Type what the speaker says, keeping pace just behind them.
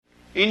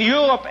In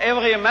Europe,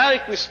 every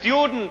American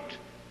student,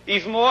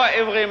 even more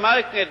every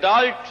American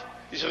adult,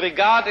 is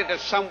regarded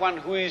as someone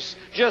who is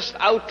just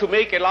out to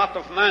make a lot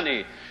of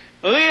money.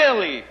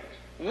 Really,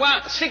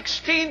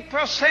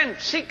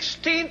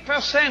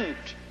 16%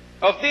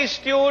 of these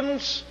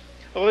students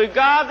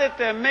regarded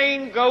their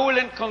main goal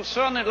and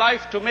concern in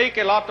life to make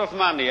a lot of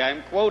money.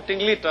 I'm quoting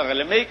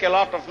literally, make a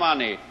lot of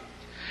money.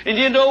 And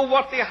you know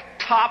what the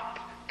top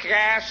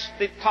class,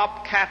 the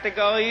top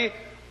category?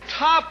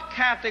 Top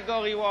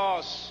category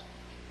was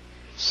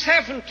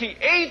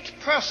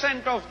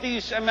 78% of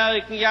these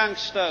American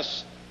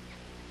youngsters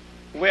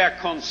were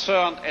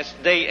concerned, as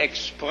they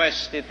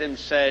expressed it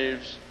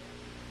themselves,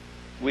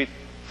 with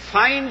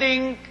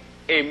finding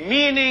a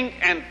meaning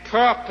and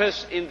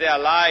purpose in their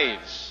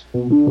lives.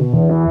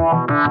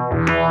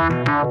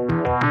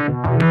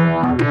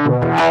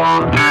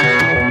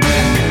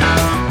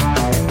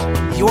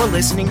 You're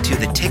listening to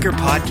the Ticker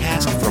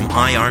Podcast from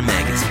IR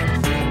Magazine,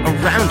 a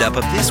roundup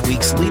of this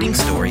week's leading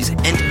stories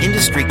and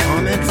industry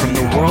comment from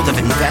the world of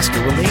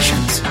investor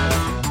relations.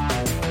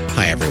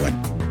 Hi,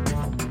 everyone.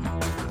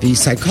 The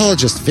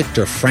psychologist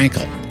Viktor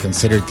Frankl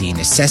considered the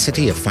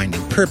necessity of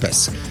finding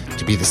purpose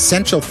to be the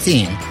central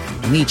theme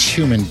in each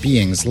human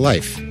being's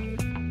life.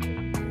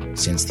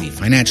 Since the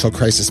financial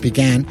crisis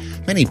began,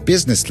 many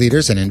business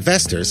leaders and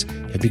investors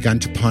have begun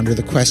to ponder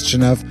the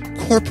question of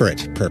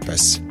corporate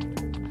purpose.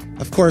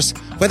 Of course,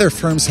 whether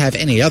firms have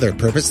any other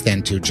purpose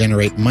than to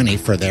generate money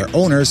for their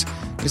owners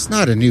is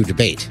not a new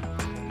debate.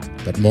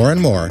 But more and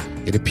more,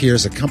 it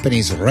appears a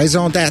company's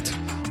raison d'être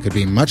could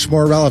be much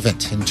more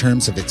relevant in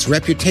terms of its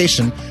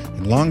reputation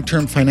and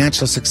long-term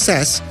financial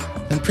success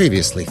than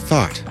previously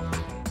thought.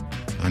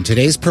 On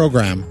today's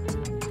program,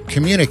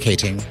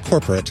 communicating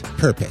corporate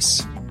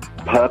purpose.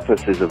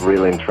 Purpose is of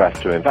real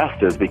interest to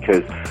investors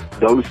because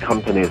those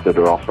companies that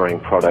are offering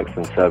products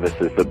and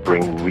services that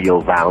bring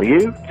real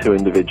value to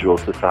individual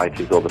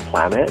societies or the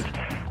planet,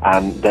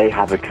 they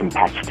have a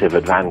competitive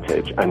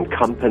advantage. And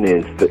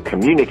companies that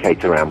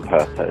communicate around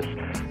purpose,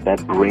 they're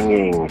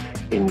bringing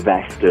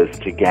investors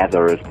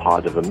together as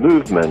part of a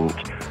movement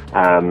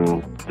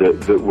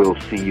that will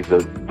see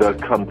the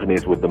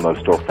companies with the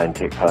most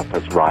authentic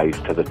purpose rise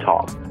to the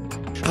top.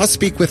 I'll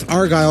speak with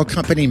Argyle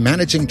Company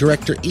Managing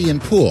Director Ian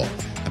Poole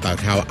about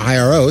how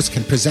IROs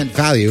can present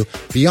value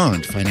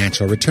beyond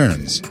financial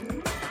returns.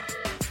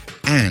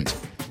 And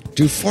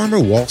do former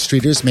Wall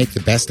Streeters make the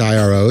best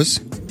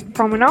IROs?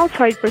 From an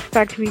outside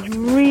perspective, it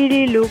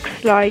really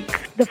looks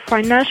like the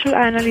financial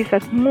analysts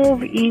that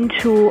move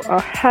into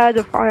a head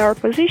of IR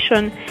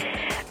position,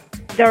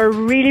 they're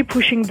really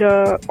pushing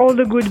all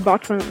the good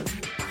buttons.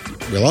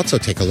 We'll also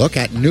take a look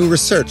at new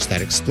research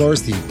that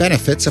explores the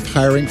benefits of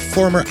hiring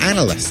former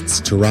analysts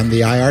to run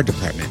the IR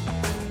department.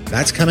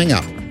 That's coming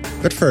up.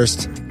 But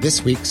first,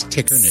 this week's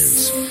Ticker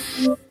News.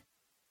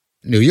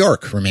 New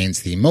York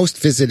remains the most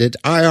visited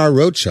IR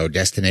roadshow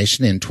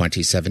destination in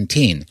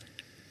 2017.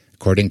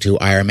 According to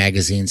IR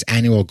Magazine's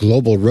annual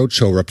Global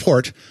Roadshow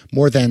report,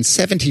 more than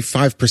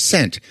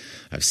 75%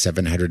 of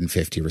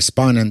 750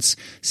 respondents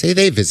say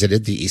they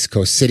visited the East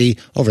Coast city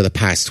over the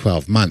past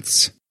 12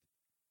 months.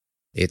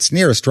 Its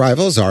nearest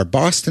rivals are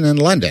Boston and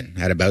London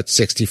at about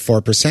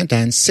 64%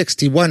 and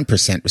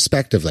 61%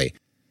 respectively.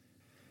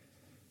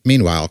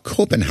 Meanwhile,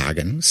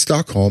 Copenhagen,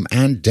 Stockholm,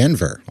 and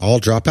Denver all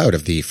drop out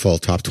of the full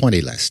top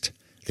 20 list.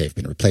 They've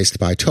been replaced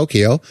by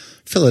Tokyo,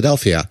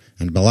 Philadelphia,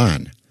 and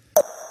Milan.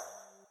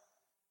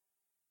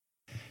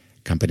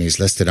 Companies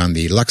listed on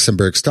the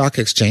Luxembourg Stock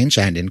Exchange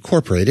and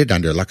incorporated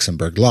under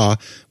Luxembourg law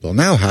will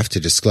now have to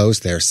disclose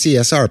their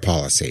CSR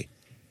policy.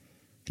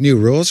 New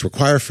rules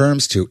require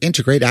firms to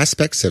integrate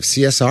aspects of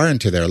CSR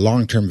into their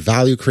long-term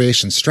value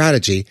creation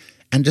strategy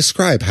and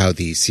describe how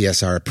the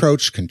CSR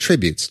approach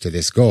contributes to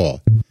this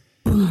goal.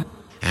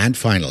 And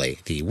finally,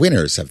 the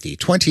winners of the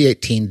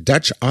 2018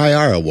 Dutch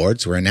IR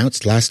Awards were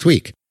announced last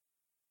week.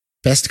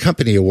 Best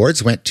Company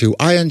Awards went to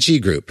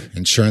ING Group,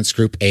 Insurance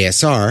Group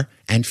ASR,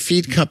 and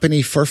Feed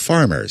Company for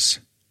Farmers.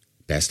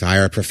 Best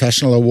IR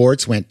Professional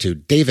Awards went to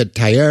David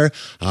Tailleur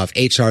of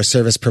HR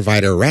service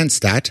provider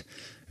Randstad,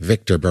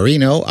 Victor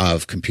Barino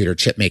of computer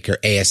chipmaker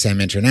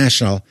ASM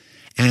International,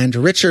 and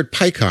Richard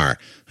Pykar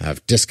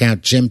of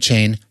discount gym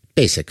chain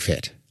Basic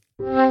Fit.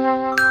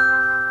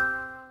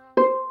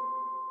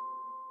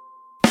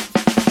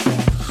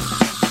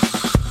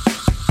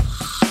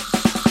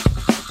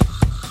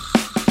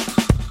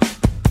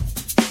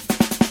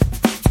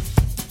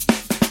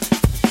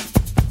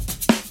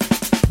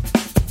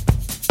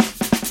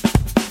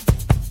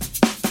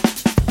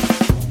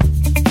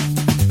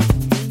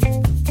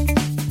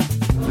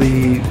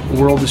 The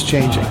world is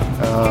changing.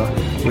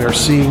 We are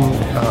seeing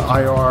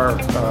IR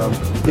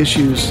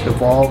issues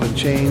evolve and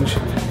change.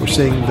 We're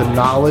seeing the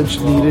knowledge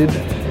needed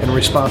and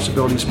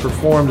responsibilities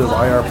performed of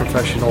IR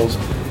professionals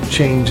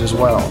change as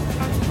well.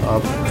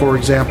 For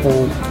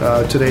example,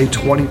 today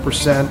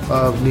 20%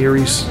 of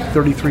NERI's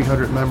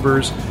 3,300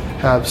 members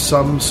have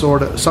some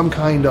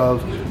kind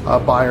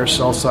of buy or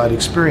sell side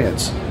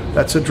experience.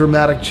 That's a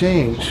dramatic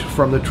change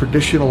from the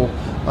traditional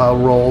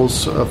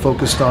roles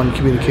focused on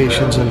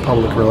communications and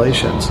public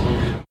relations.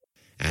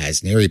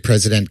 As NERI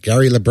President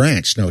Gary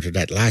LeBranch noted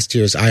at last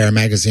year's IR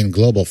Magazine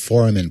Global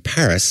Forum in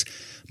Paris,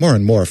 more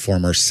and more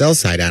former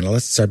sell-side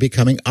analysts are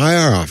becoming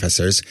IR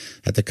officers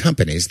at the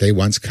companies they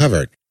once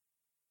covered.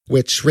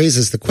 Which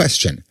raises the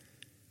question,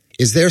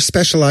 is their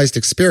specialized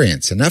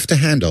experience enough to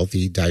handle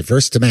the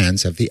diverse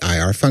demands of the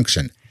IR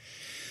function?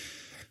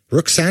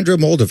 Ruxandra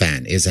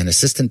Moldovan is an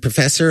assistant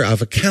professor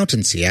of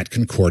accountancy at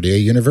Concordia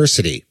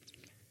University.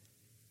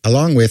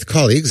 Along with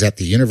colleagues at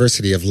the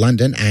University of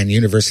London and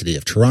University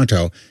of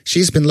Toronto,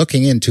 she's been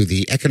looking into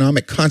the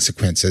economic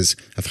consequences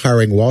of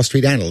hiring Wall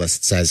Street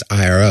analysts as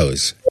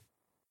IROs.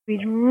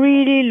 It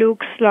really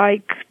looks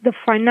like the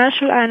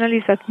financial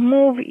analysts that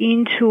move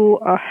into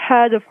a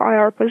head of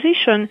IR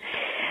position,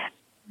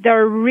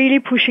 they're really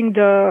pushing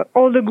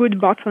all the good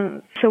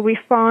buttons. So we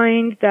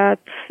find that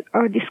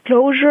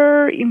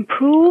disclosure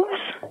improves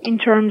in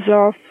terms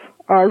of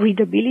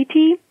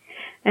readability.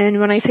 And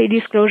when I say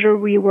disclosure,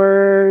 we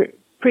were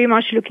pretty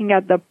much looking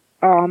at the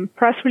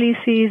press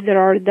releases that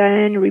are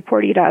then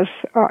reported as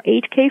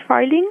 8K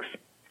filings.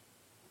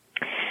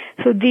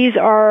 So these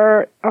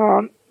are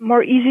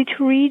more easy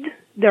to read.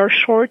 They're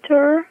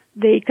shorter.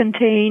 They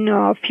contain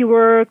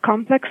fewer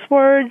complex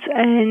words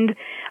and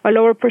a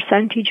lower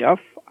percentage of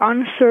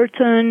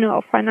uncertain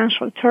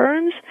financial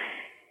terms.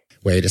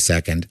 Wait a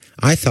second.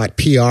 I thought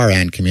PR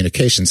and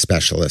communication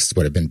specialists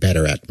would have been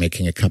better at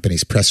making a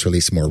company's press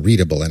release more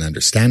readable and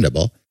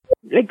understandable.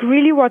 Like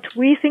really what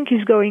we think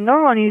is going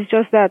on is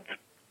just that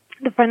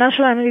the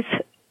financial analysts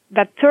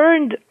that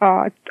turned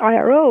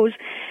IROs,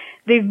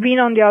 they've been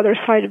on the other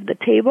side of the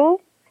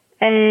table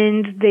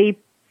and they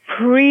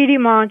pretty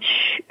much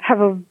have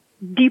a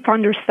deep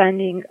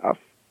understanding of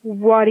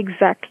what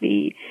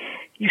exactly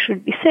you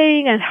should be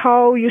saying and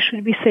how you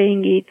should be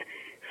saying it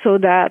so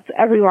that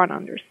everyone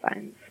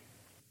understands.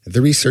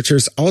 The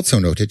researchers also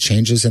noted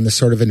changes in the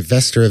sort of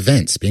investor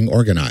events being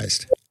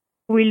organized.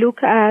 We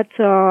look at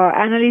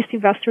analyst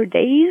investor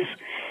days,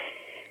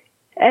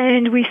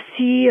 and we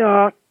see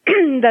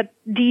that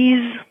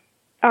these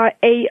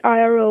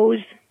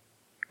IROs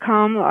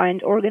come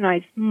and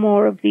organize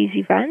more of these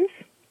events,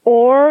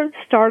 or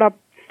start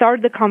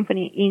the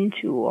company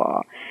into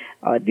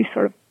this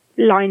sort of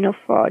line of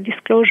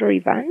disclosure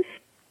events.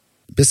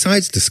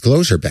 Besides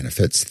disclosure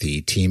benefits,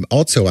 the team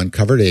also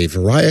uncovered a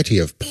variety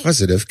of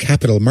positive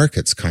capital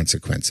markets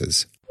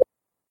consequences.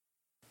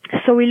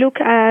 So we look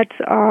at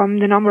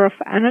the number of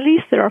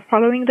analysts that are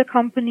following the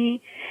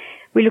company.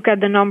 We look at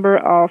the number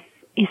of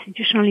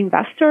institutional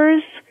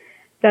investors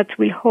that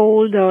will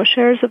hold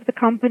shares of the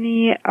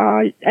company,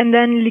 and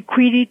then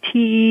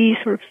liquidity,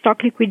 sort of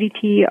stock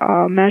liquidity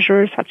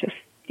measures such as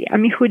the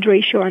Amy-Hood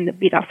ratio and the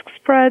bid-ask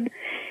spread.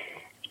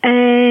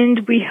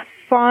 And we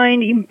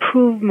find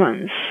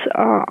improvements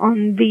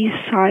on these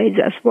sides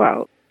as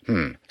well.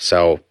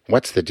 So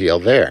what's the deal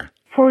there?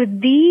 For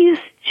these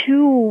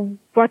two,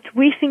 what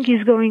we think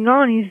is going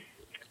on is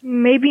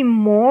maybe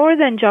more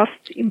than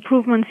just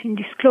improvements in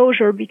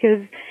disclosure,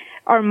 because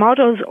our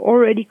models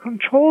already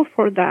control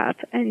for that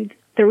and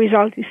the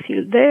result is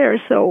still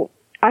there. So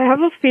I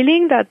have a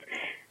feeling that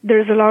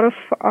there's a lot of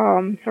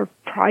sort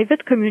of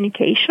private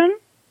communication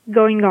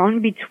going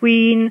on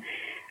between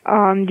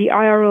the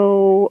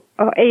IRO,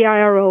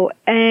 AIRO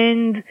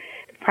and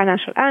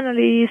financial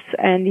analysts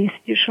and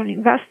institutional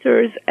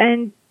investors,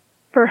 and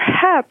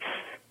perhaps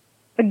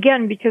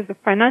again, because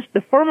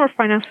the former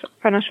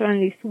financial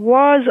analyst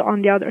was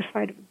on the other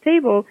side of the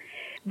table,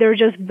 they're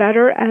just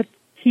better at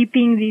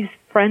keeping these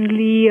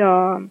friendly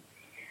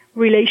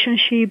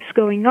relationships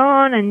going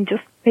on and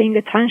just paying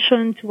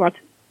attention to what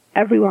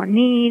everyone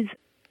needs.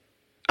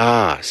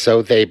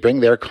 So they bring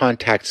their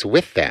contacts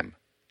with them.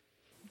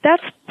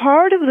 That's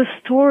part of the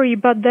story,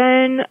 but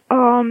then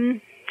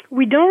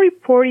we don't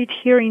report it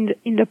here in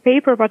the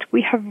paper, but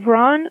we have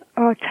run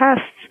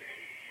tests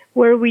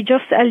where we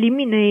just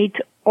eliminate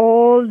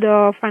all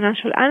the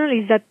financial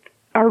analysts that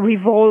are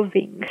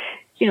revolving.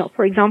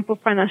 For example,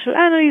 financial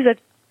analysts that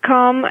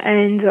come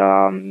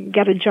and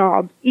get a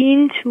job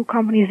into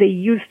companies they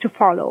used to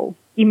follow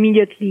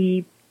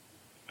immediately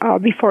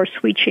before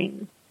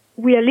switching.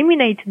 We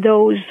eliminate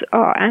those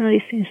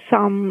analysts in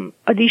some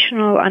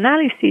additional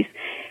analysis,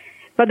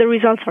 but the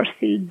results are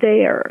still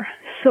there.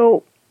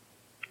 So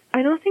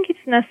I don't think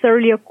it's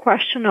necessarily a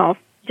question of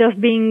just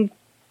being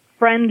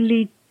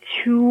friendly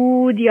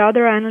to the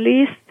other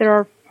analysts that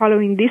are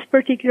following this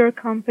particular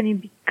company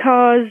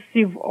because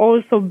you've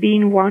also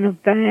been one of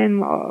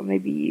them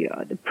maybe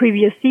the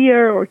previous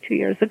year or 2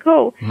 years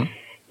ago. Mm-hmm.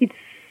 It's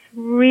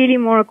really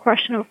more a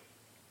question of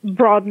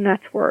broad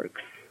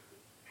networks.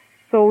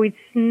 So it's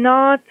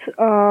not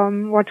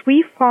what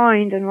we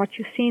find and what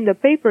you see in the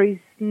paper is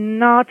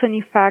not an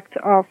effect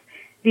of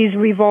these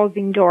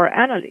revolving door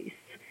analysts.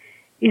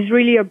 It's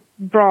really a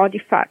broad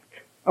effect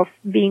of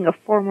being a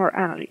former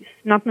analyst,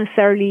 not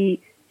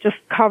necessarily just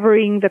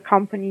covering the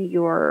company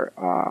you're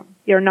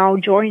now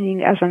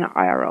joining as an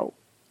IRO.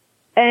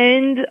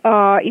 And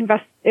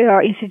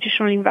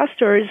institutional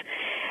investors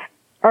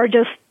are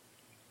just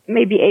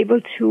maybe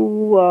able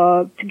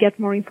to get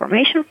more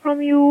information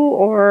from you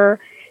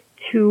or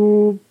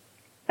to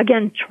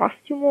again, trust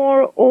you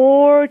more,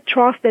 or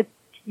trust that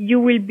you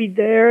will be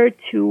there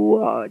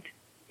to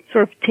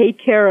sort of take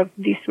care of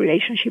this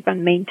relationship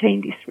and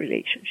maintain this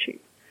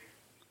relationship.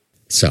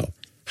 So,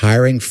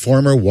 hiring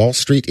former Wall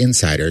Street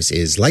insiders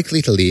is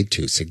likely to lead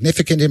to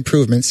significant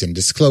improvements in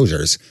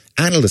disclosures,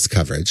 analyst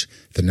coverage,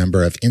 the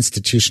number of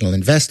institutional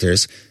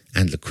investors,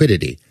 and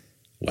liquidity.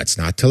 What's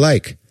not to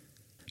like?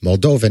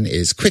 Moldovan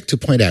is quick to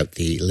point out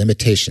the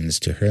limitations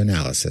to her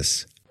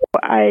analysis.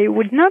 I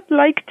would not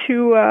like to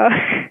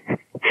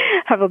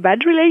have a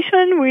bad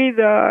relation with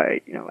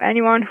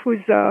anyone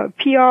who's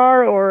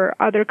PR or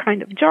other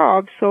kind of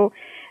job. So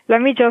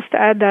let me just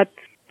add that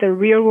the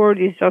real world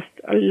is just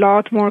a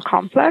lot more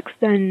complex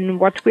than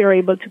what we are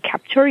able to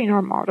capture in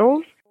our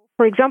models.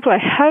 For example, I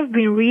have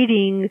been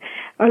reading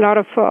a lot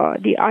of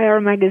the IR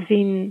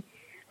magazine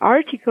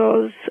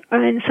articles,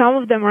 and some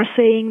of them are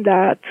saying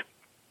that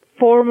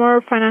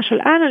former financial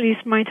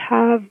analysts might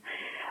have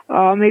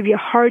maybe a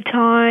hard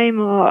time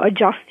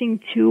adjusting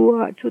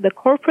to the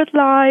corporate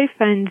life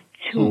and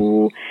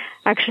to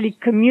actually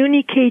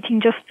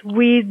communicating just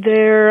with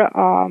their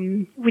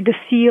with the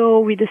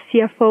CEO, with the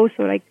CFO,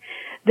 so like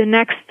the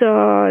next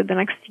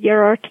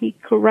hierarchic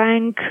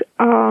rank,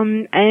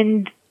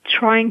 and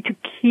trying to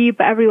keep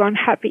everyone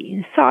happy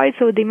inside.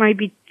 So they might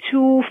be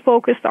too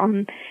focused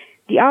on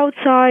the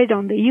outside,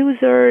 on the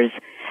users,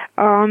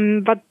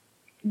 but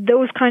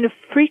those kind of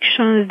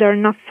frictions, they're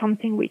not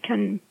something we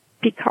can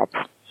pick up.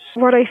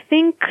 What I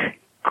think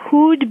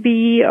could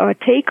be a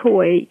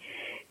takeaway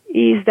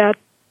is that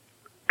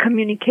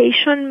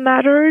communication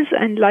matters,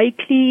 and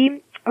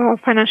likely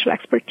financial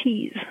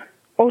expertise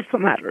also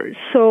matters.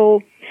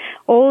 So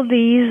all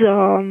these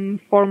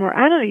former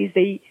analysts,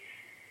 they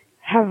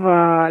have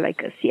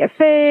like a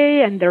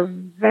CFA, and they're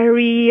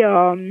very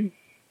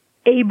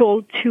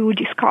able to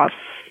discuss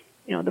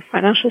the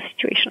financial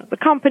situation of the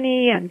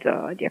company and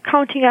the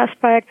accounting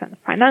aspects and the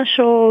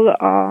financial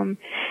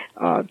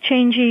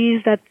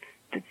changes that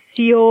the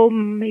CEO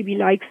maybe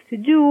likes to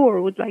do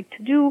or would like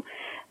to do.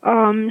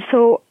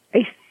 So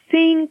I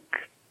think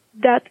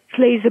that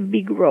plays a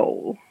big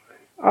role.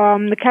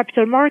 The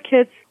capital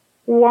markets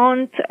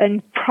want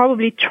and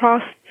probably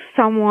trust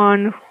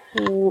someone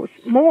who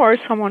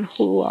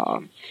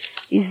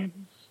is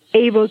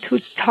able to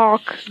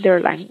talk their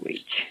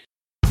language.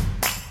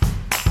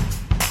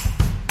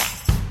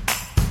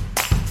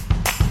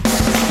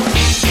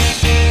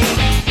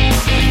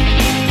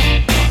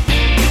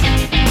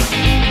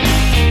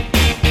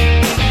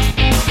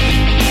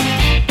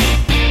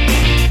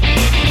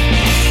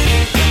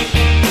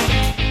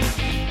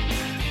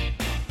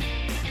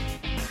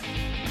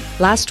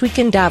 Last week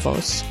in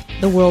Davos,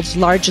 the world's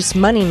largest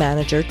money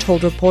manager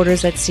told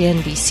reporters at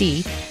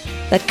CNBC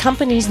that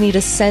companies need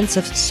a sense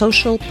of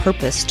social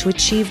purpose to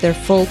achieve their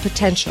full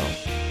potential.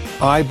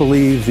 I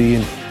believe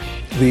the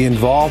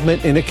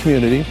involvement in a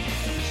community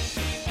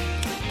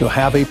to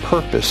have a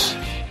purpose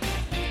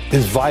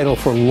is vital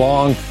for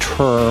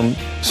long-term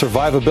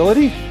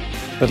survivability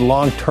and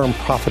long-term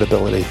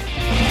profitability.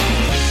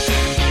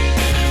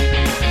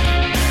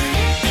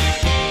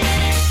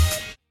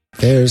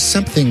 There's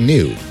something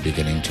new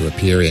beginning to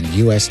appear in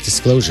U.S.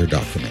 disclosure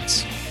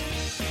documents.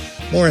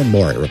 More and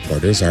more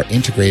reporters are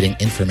integrating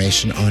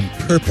information on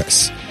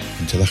purpose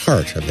into the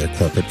heart of their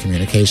corporate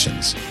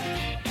communications.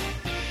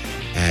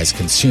 As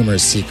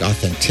consumers seek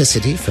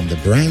authenticity from the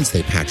brands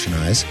they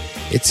patronize,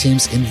 it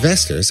seems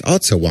investors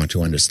also want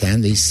to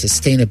understand the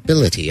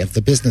sustainability of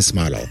the business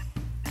model.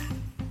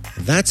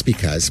 That's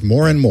because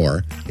more and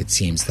more, it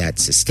seems that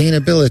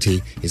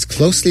sustainability is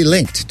closely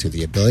linked to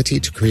the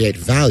ability to create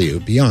value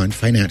beyond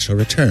financial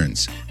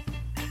returns.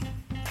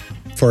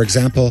 For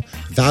example,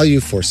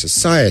 value for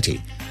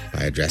society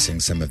by addressing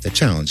some of the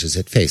challenges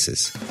it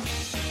faces.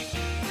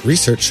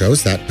 Research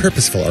shows that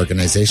purposeful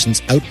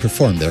organizations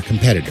outperform their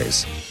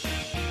competitors.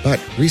 But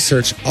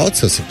research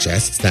also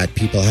suggests that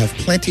people have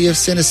plenty of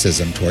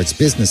cynicism towards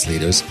business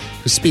leaders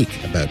who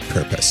speak about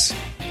purpose.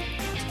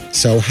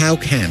 So how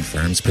can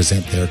firms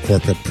present their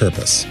corporate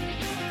purpose?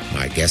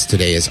 My guest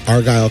today is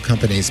Argyle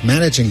Companies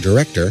Managing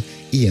Director,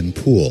 Ian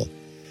Poole.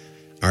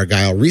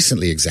 Argyle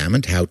recently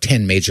examined how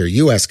 10 major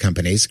U.S.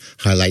 companies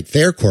highlight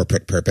their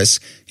corporate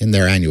purpose in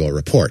their annual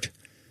report.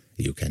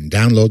 You can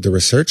download the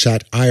research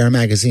at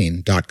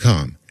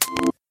irmagazine.com.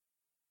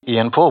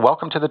 Ian Poole,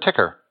 welcome to The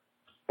Ticker.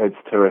 It's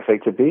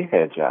terrific to be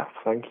here, Jeff.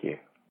 Thank you.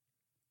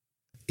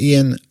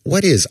 Ian,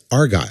 what is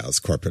Argyle's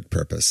corporate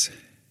purpose?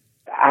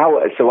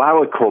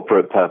 Our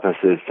corporate purpose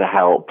is to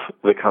help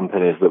the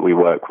companies that we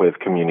work with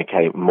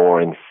communicate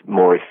more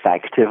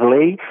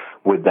effectively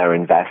with their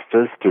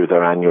investors through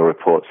their annual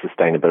reports,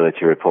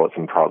 sustainability reports,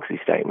 and proxy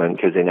statement.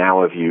 Because in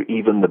our view,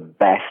 even the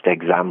best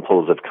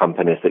examples of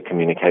companies that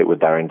communicate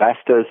with their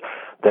investors,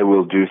 they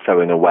will do so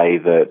in a way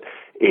that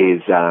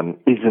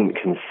isn't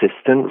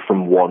consistent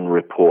from one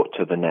report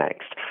to the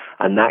next.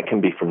 And that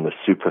can be from the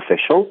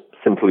superficial,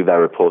 simply their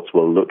reports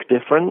will look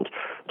different,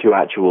 to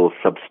actual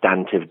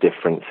substantive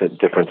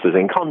differences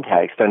in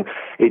context. And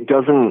it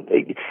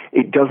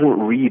doesn't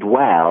read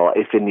well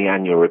if in the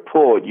annual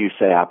report you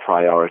say our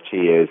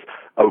priority is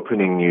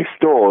opening new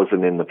stores,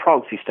 and in the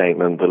proxy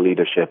statement, the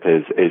leadership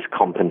is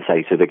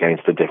compensated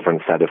against a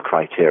different set of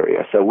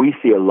criteria. So we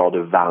see a lot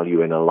of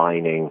value in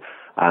aligning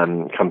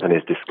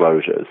companies'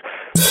 disclosures.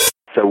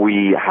 So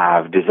we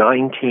have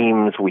design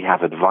teams, we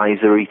have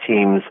advisory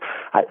teams.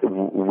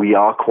 We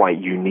are quite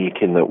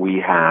unique in that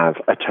we have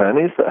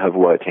attorneys that have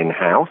worked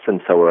in-house, and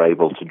so we're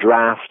able to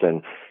draft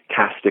and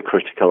cast a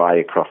critical eye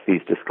across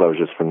these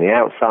disclosures from the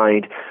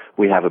outside.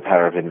 We have a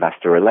pair of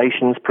investor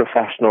relations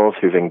professionals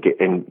who've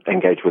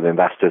engaged with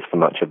investors for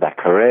much of their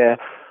career.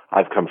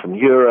 I've come from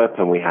Europe,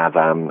 and we have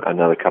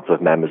another couple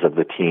of members of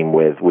the team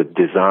with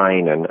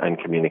design and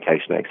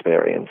communication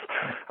experience.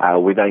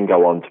 We then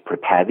go on to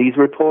prepare these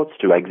reports,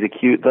 to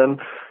execute them,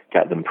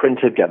 get them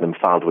printed, get them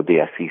filed with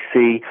the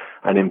SEC,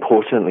 and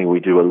importantly, we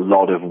do a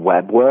lot of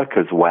web work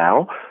as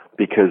well,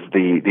 because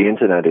the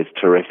internet is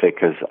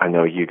terrific, as I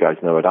know you guys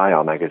know at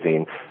IR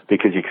Magazine,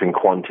 because you can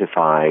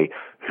quantify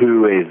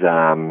who is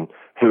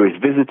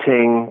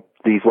visiting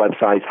these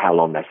websites, how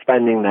long they're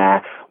spending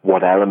there,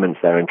 what elements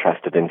they're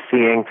interested in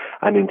seeing.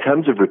 And in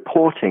terms of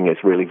reporting,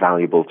 it's really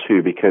valuable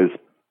too, because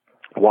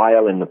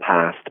while in the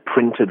past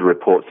printed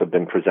reports have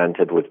been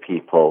presented with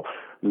people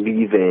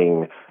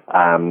leaving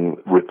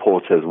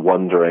reporters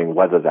wondering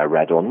whether they're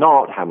read or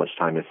not, how much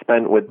time is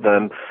spent with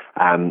them.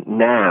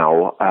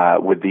 Now,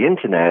 with the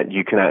internet,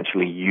 you can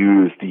actually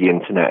use the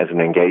internet as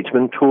an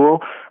engagement tool,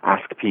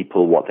 ask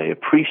people what they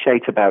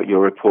appreciate about your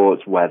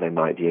reports, where they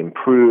might be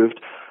improved,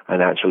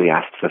 and actually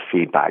ask for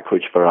feedback,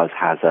 which for us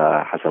has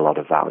a lot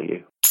of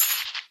value.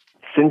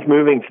 Since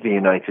moving to the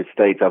United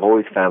States, I've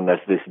always found there's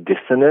this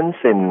dissonance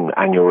in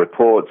annual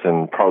reports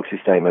and proxy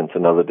statements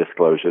and other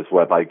disclosures,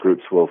 whereby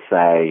groups will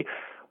say,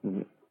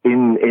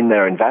 in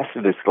their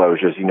investor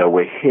disclosures,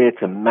 we're here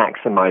to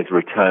maximize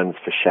returns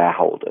for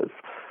shareholders.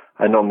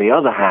 And on the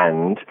other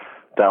hand,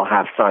 they'll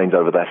have signs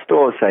over their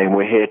stores saying,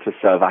 we're here to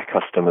serve our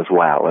customers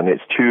well. And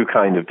it's two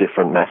kind of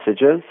different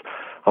messages.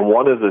 And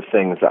one of the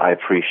things that I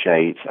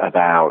appreciate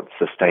about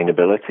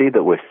sustainability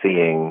that we're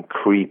seeing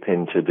creep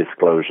into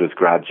disclosures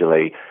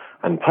gradually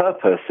and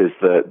purpose is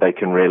that they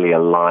can really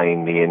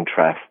align the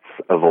interests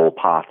of all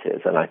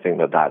parties. And I think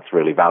that that's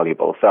really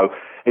valuable. So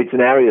it's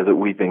an area that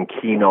we've been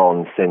keen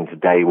on since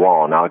day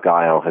one.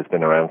 Argyle has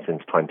been around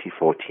since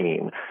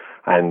 2014.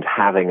 And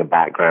having a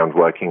background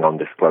working on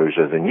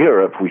disclosures in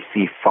Europe, we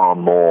see far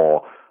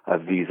more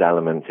of these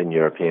elements in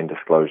European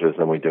disclosures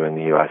than we do in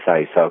the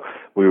USA. So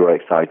we were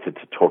excited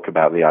to talk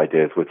about the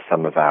ideas with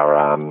some of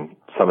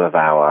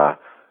our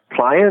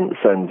clients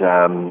and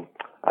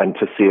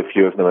to see a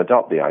few of them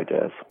adopt the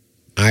ideas.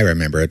 I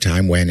remember a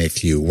time when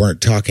if you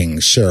weren't talking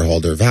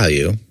shareholder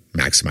value,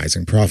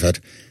 maximizing profit,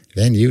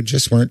 then you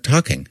just weren't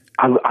talking.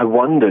 I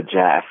wonder,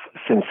 Jeff,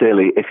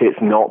 sincerely, if it's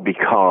not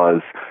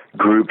because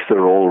groups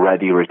are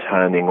already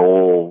returning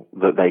all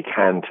that they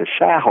can to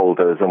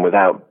shareholders, and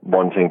without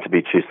wanting to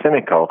be too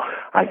cynical,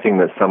 I think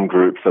that some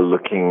groups are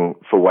looking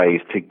for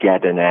ways to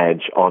get an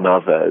edge on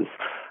others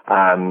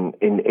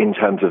in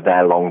terms of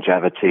their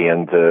longevity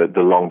and the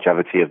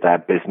longevity of their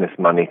business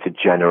money to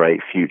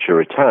generate future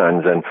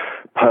returns, and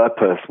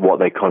purpose what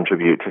they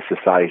contribute to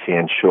society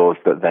ensures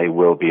that they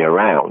will be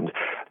around.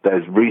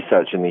 There's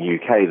research in the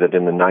UK that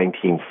in the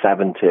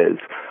 1970s,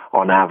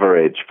 on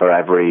average, for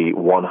every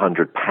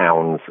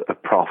 £100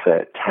 of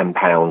profit,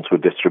 £10 were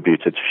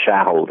distributed to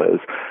shareholders,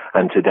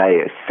 and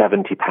today it's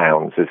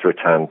 £70 is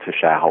returned to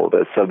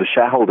shareholders. So the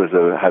shareholders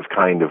have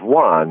kind of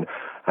won,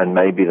 and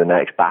maybe the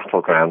next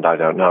battleground, I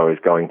don't know, is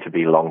going to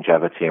be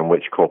longevity and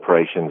which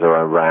corporations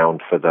are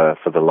around for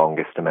the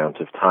longest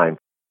amount of time.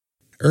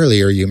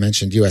 Earlier, you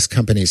mentioned U.S.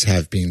 companies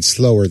have been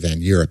slower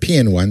than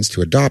European ones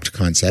to adopt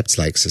concepts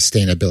like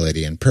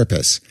sustainability and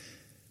purpose.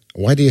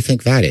 Why do you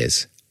think that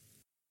is?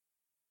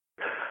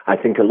 I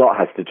think a lot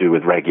has to do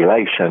with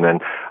regulation,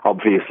 and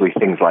obviously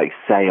things like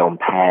say on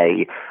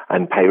pay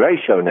and pay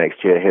ratio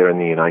next year here in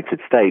the United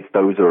States,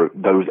 those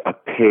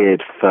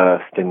appeared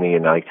first in the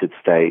United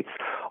States,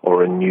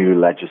 or a new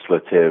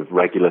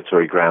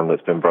regulatory ground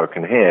that's been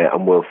broken here,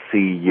 and we'll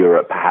see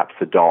Europe perhaps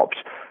adopt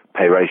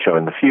pay ratio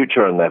in the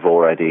future, and they've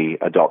already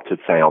adopted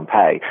say on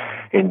pay.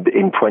 In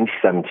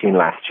 2017,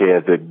 last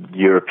year, the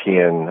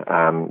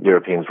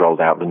Europeans rolled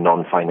out the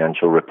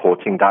non-financial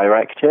reporting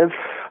directive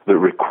that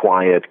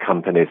required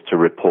companies to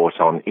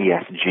report on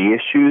ESG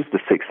issues, the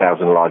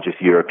 6,000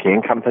 largest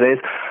European companies,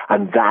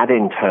 and that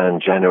in turn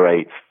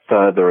generates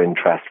further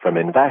interest from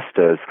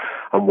investors.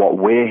 And what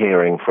we're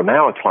hearing from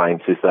our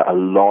clients is that a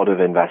lot of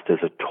investors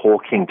are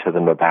talking to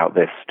them about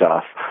this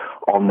stuff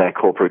on their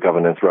corporate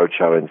governance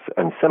roadshow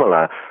and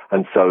similar.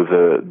 And so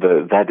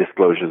their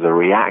disclosures are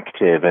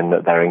reactive in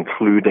that they're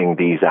including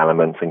these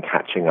elements and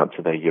catching up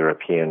to their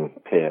European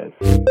peers.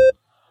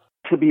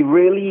 To be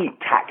really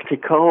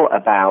tactical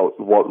about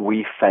what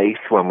we face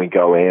when we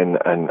go in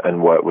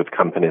and work with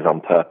companies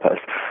on purpose,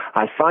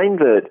 I find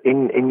that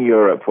in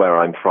Europe, where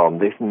I'm from,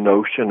 this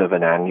notion of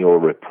an annual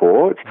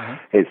report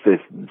is this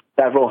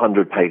several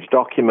hundred-page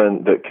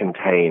document that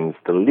contains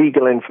the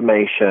legal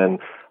information,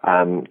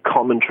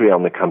 commentary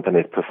on the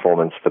company's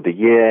performance for the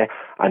year,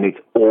 and it's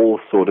all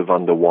sort of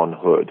under one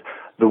hood.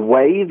 The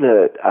way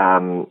that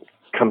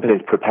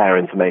companies prepare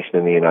information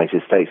in the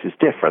United States is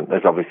different.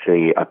 There's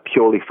obviously a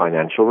purely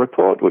financial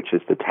report, which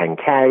is the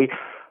 10K,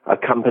 a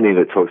company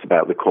that talks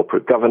about the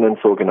corporate governance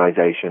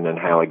organization and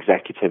how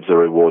executives are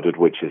rewarded,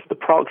 which is the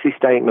proxy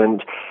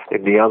statement.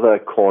 In the other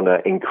corner,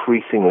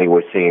 increasingly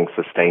we're seeing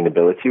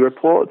sustainability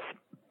reports,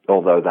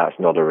 although that's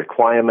not a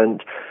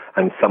requirement,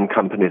 and some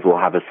companies will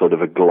have a sort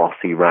of a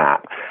glossy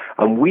wrap.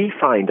 And we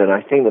find, and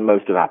I think that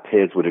most of our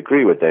peers would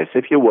agree with this,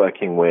 if you're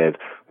working with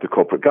the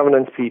corporate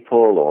governance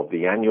people or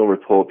the annual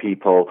report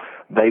people,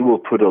 they will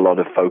put a lot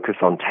of focus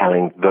on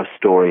telling the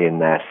story in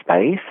their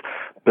space,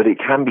 but it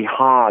can be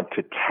hard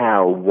to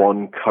tell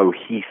one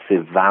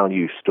cohesive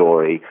value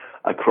story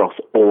across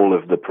all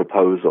of the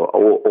proposal,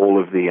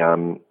 all of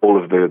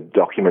the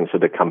documents that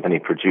the company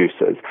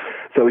produces.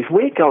 So if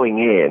we're going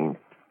in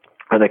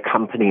and a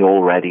company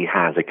already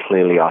has a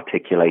clearly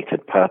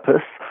articulated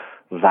purpose,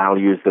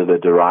 values that are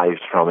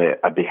derived from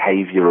it, a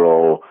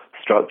behavioral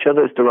structure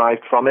that's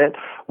derived from it,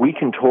 we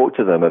can talk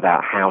to them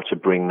about how to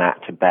bring that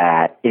to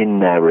bear in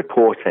their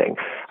reporting.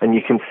 And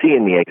you can see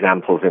in the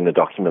examples in the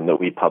document that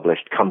we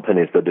published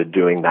companies that are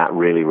doing that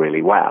really,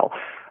 really well.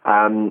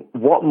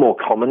 What will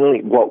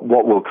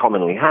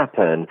commonly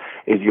happen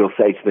is you'll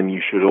say to them,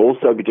 you should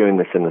also be doing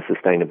this in the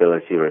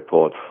sustainability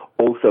report,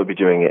 also be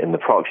doing it in the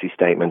proxy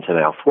statement and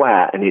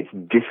elsewhere, and it's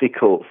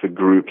difficult for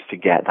groups to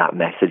get that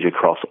message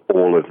across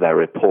all of their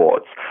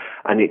reports.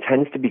 And it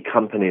tends to be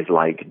companies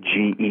like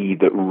GE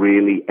that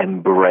really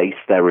embrace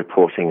their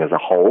reporting as a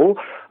whole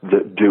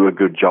that do a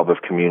good job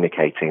of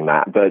communicating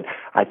that. But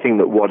I think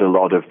that what a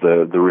lot of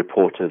the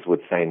reporters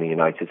would say in the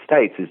United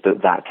States is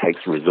that that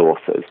takes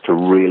resources to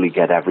really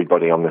get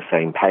everybody on the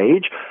same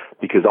page,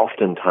 because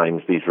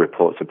oftentimes these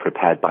reports are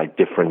prepared by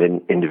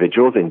different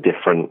individuals in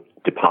different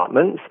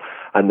departments,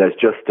 and there's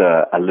just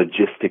a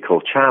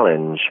logistical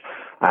challenge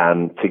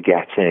to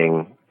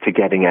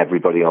getting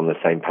everybody on the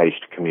same page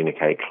to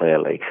communicate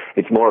clearly.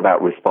 It's more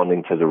about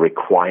responding to the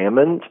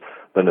requirement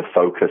than a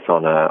focus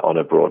on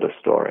a broader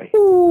story.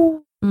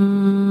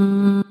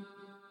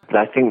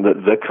 I think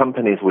that the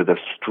companies with a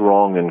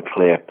strong and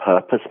clear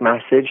purpose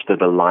message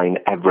that align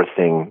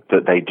everything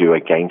that they do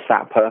against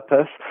that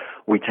purpose,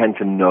 we tend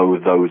to know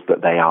those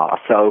that they are.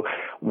 So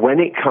when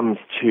it comes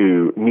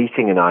to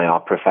meeting an IR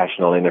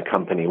professional in a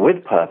company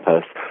with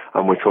purpose,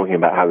 and we're talking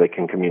about how they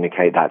can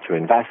communicate that to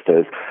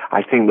investors,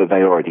 I think that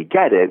they already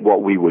get it.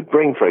 What we would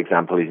bring, for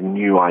example, is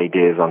new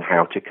ideas on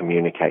how to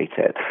communicate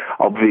it.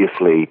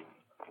 Obviously,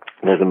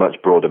 there's a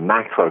much broader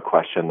macro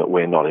question that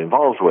we're not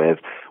involved with,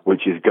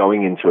 which is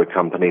going into a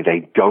company,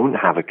 they don't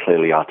have a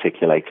clearly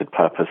articulated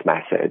purpose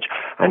message,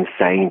 and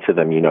saying to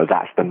them,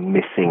 that's the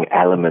missing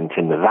element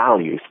in the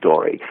value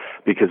story.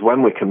 Because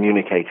when we're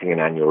communicating an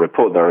annual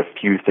report, there are a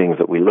few things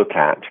that we look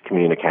at to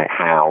communicate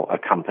how a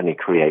company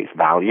creates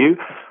value,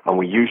 and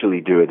we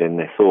usually do it in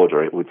this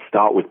order. It would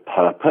start with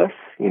purpose.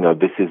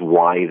 This is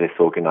why this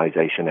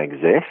organization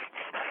exists.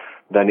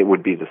 Then it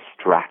would be the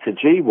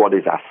strategy. What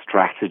is our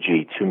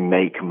strategy to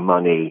make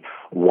money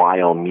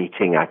while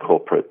meeting our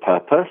corporate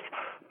purpose?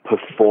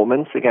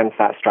 Performance against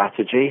that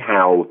strategy,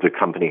 how the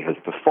company has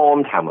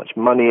performed, how much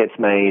money it's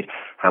made,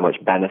 how much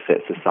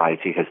benefit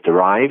society has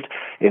derived.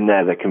 In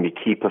there can be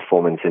key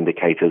performance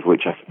indicators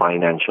which are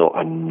financial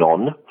and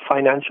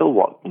non-financial.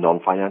 What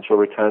non-financial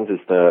returns is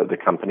the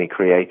company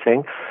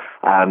creating?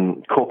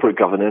 Corporate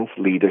governance,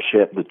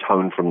 leadership, the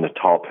tone from the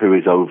top, who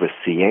is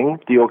overseeing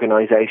the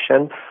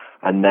organization.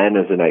 And then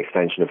as an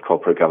extension of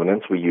corporate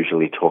governance, we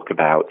usually talk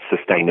about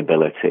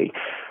sustainability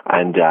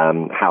and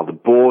how the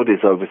board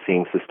is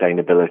overseeing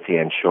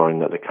sustainability, ensuring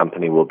that the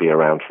company will be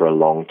around for the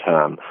long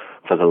term.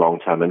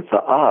 And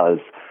for us,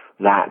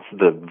 that's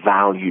the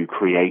value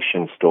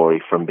creation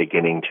story from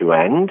beginning to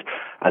end.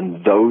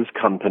 And those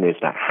companies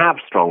that have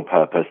strong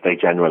purpose, they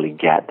generally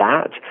get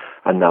that,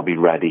 and they'll be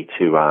ready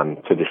to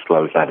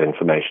disclose that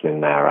information in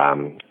their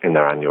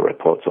annual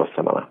reports or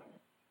similar.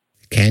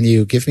 Can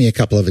you give me a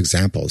couple of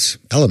examples,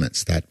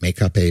 elements that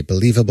make up a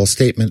believable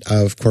statement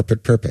of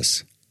corporate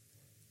purpose?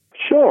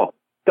 Sure.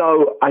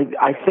 So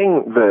I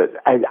think that,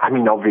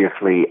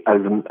 obviously,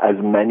 as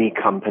many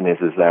companies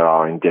as there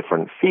are in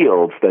different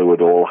fields, they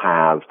would all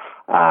have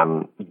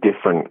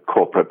different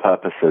corporate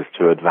purposes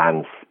to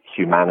advance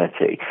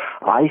humanity.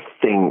 I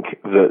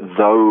think that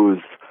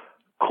those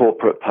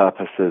corporate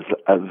purposes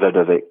that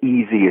are the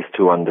easiest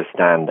to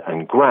understand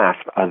and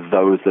grasp are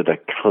those that are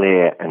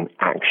clear and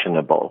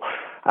actionable.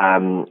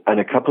 And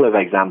a couple of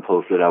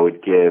examples that I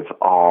would give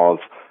of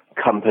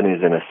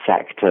companies in a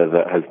sector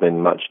that has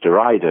been much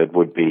derided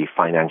would be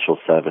financial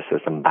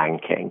services and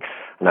banking.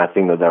 And I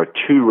think that there are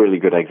two really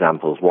good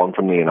examples, one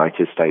from the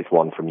United States,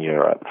 one from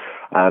Europe.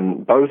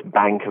 Both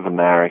Bank of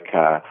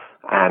America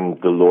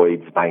and the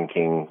Lloyd's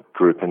banking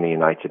group in the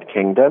United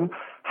Kingdom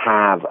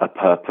have a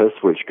purpose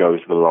which goes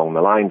along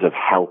the lines of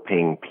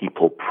helping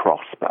people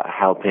prosper,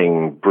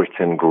 helping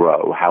Britain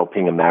grow,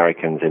 helping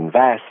Americans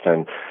invest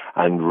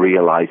and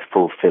realize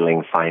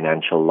fulfilling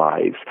financial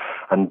lives.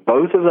 And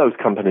both of those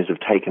companies have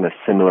taken a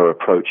similar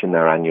approach in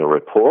their annual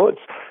reports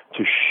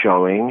to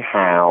showing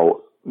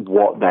how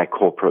what their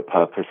corporate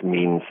purpose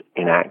means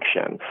in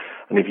action.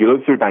 And if you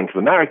look through Bank of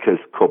America's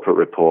corporate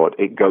report,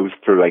 it goes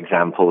through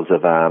examples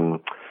of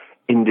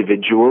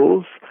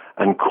individuals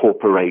and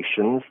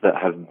corporations that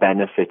have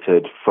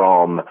benefited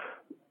from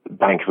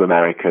Bank of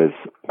America's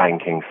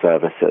banking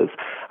services.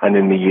 And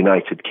in the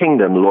United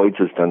Kingdom, Lloyds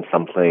has done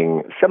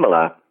something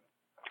similar.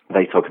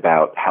 They talk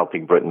about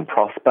helping Britain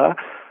prosper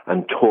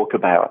and talk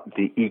about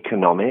the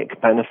economic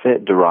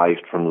benefit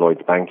derived from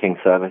Lloyds banking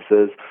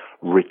services,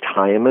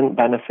 retirement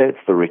benefits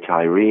for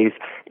retirees,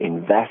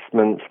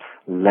 investments,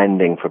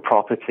 lending for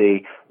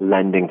property,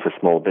 lending for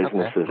small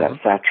businesses,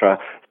 etc.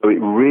 So it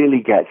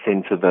really gets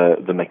into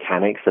the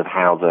mechanics of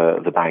how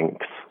the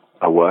banks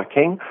are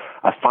working.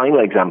 A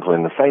final example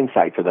in the same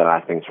sector that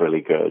I think is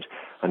really good,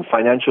 and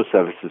financial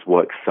services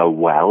work so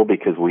well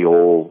because we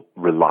all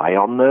rely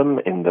on them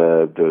in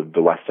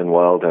the Western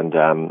world, and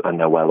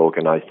they're well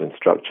organized and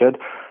structured.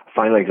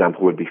 Final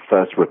example would be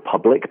First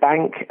Republic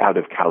Bank out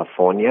of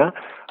California,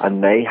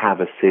 and they have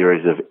a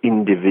series of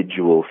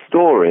individual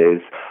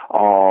stories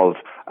of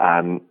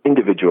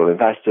individual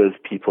investors,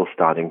 people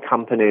starting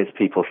companies,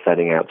 people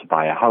setting out to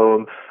buy a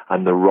home,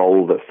 and the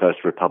role that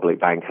First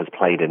Republic Bank has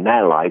played in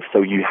their life.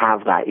 So you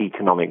have that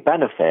economic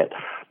benefit.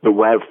 But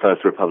where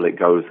First Republic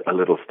goes a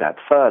little step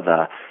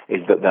further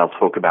is that they'll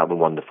talk about the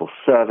wonderful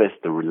service,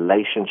 the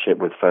relationship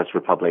with First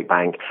Republic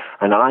Bank.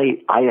 And I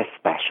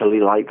especially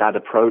like that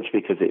approach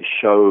because it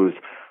shows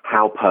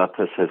how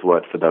purpose has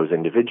worked for those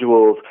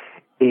individuals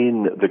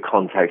in the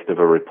context of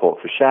a report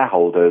for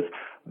shareholders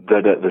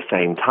that at the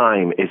same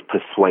time is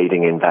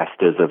persuading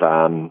investors of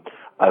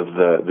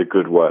the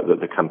good work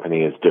that the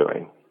company is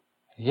doing.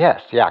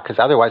 Yes, yeah, because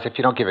otherwise, if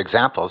you don't give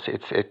examples,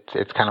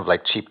 it's kind of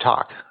like cheap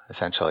talk,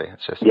 essentially.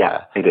 It's just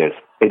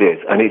it is,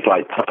 and it's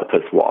like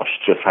purpose wash,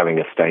 just having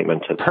a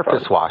statement at the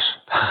purpose front.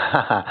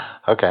 wash.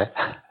 Okay.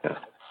 Yeah.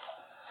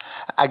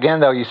 Again,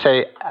 though, you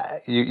say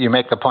you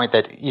make the point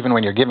that even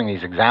when you're giving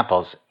these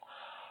examples,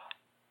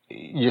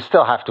 you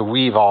still have to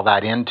weave all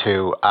that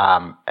into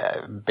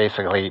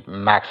basically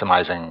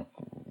maximizing,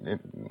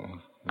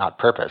 not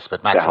purpose,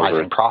 but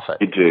maximizing profit.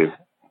 You do.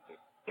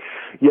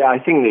 Yeah, I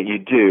think that you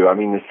do. I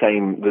mean,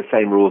 the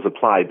same rules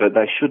apply, but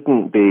there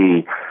shouldn't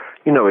be,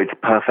 it's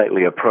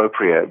perfectly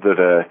appropriate that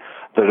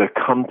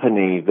a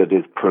company that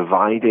is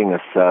providing a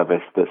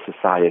service that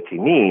society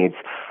needs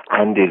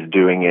and is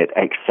doing it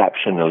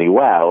exceptionally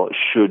well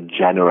should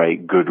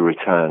generate good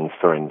returns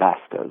for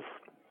investors.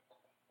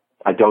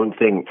 I don't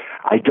think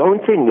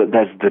that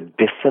there's the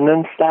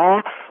dissonance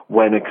there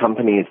when a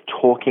company is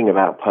talking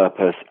about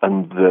purpose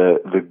and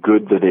the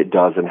good that it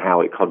does and how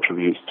it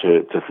contributes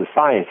to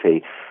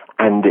society,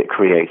 and it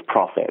creates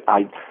profit.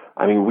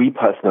 I mean, we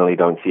personally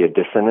don't see a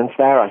dissonance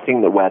there. I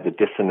think that where the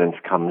dissonance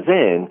comes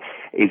in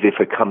is if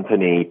a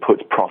company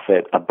puts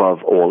profit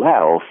above all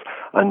else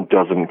and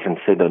doesn't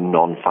consider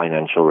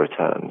non-financial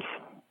returns.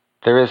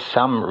 There is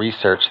some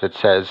research that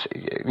says,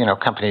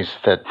 companies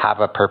that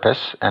have a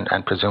purpose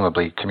and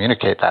presumably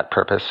communicate that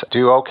purpose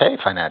do okay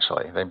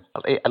financially,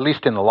 at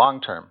least in the long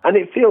term. And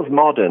it feels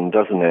modern,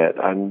 doesn't it?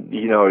 And,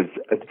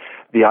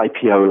 the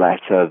IPO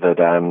letter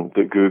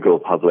that Google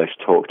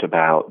published talked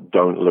about,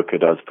 don't look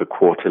at us for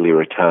quarterly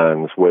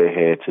returns. We're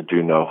here to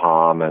do no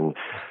harm and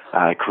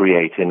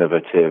create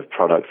innovative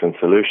products and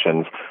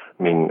solutions.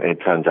 I mean, it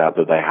turns out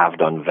that they have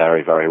done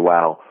very, very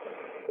well.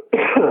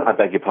 I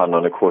beg your pardon,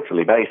 on a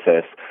quarterly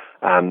basis.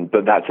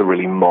 But that's a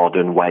really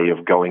modern way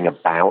of going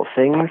about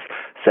things,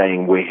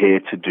 saying we're here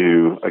to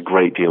do a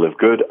great deal of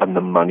good and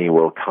the money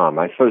will come.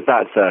 I suppose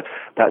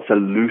that's a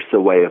looser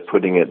way of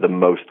putting it than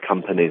most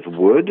companies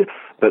would,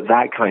 but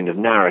that kind of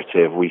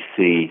narrative we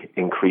see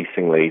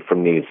increasingly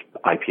from these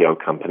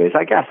IPO companies.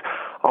 I guess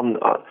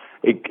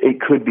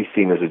it could be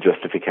seen as a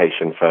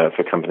justification for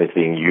companies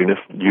being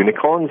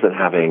unicorns and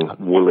having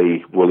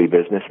woolly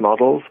business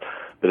models.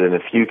 But in a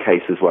few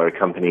cases where a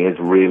company is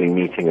really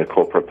meeting a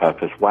corporate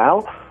purpose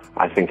well,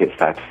 I think it's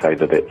fair to say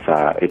that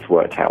it's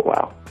worked out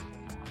well.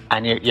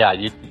 And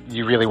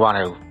you really want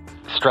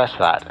to stress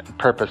that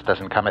purpose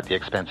doesn't come at the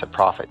expense of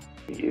profit.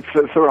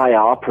 For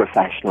IR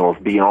professionals,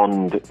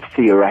 beyond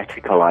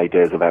theoretical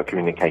ideas about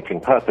communicating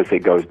purpose, it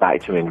goes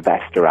back to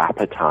investor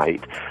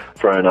appetite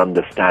for an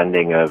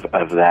understanding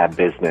of their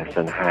business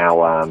and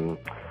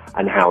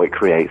how it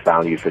creates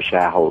value for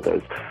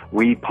shareholders.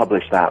 We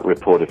published that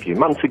report a few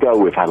months ago.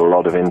 We've had a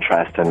lot of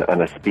interest and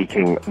are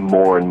speaking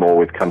more and more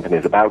with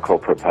companies about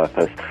corporate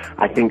purpose.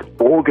 I think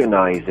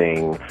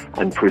organizing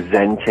and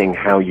presenting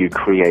how you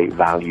create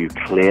value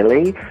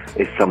clearly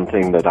is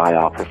something that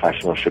IR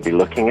professionals should be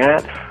looking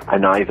at,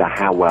 and either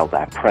how well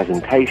their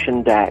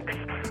presentation decks,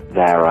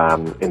 their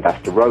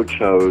investor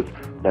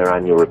roadshows, their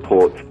annual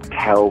reports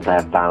tell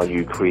their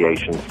value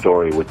creation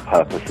story with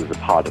purpose as a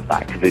part of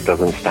that, because it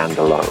doesn't stand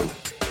alone.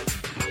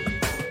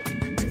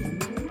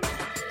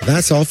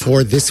 That's all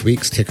for this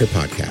week's Ticker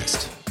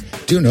Podcast.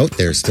 Do note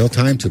there's still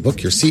time to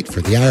book your seat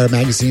for the IR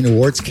Magazine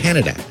Awards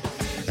Canada.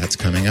 That's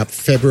coming up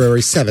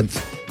February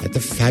 7th at the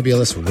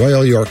fabulous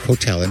Royal York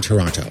Hotel in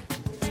Toronto.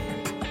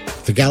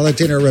 The gala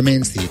dinner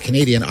remains the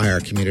Canadian IR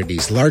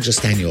community's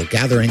largest annual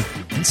gathering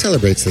and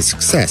celebrates the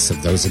success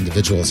of those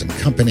individuals and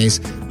companies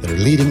that are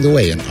leading the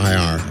way in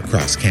IR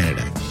across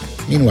Canada.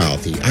 Meanwhile,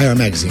 the IR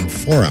Magazine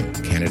Forum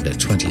Canada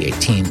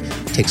 2018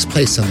 takes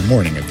place on the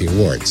morning of the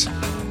awards.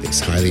 This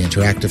highly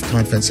interactive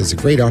conference is a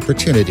great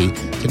opportunity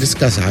to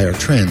discuss IR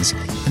trends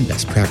and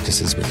best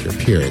practices with your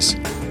peers.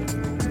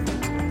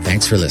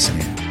 Thanks for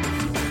listening.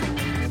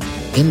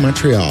 In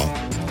Montreal,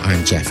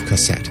 I'm Jeff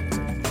Cossette.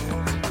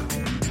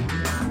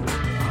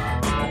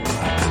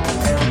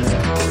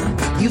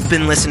 You've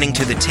been listening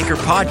to the Ticker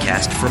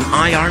podcast from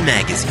IR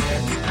Magazine.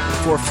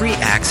 For free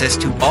access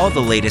to all the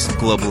latest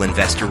global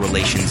investor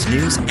relations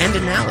news and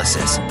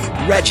analysis,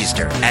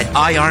 register at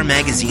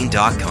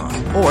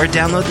irmagazine.com or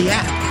download the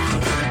app.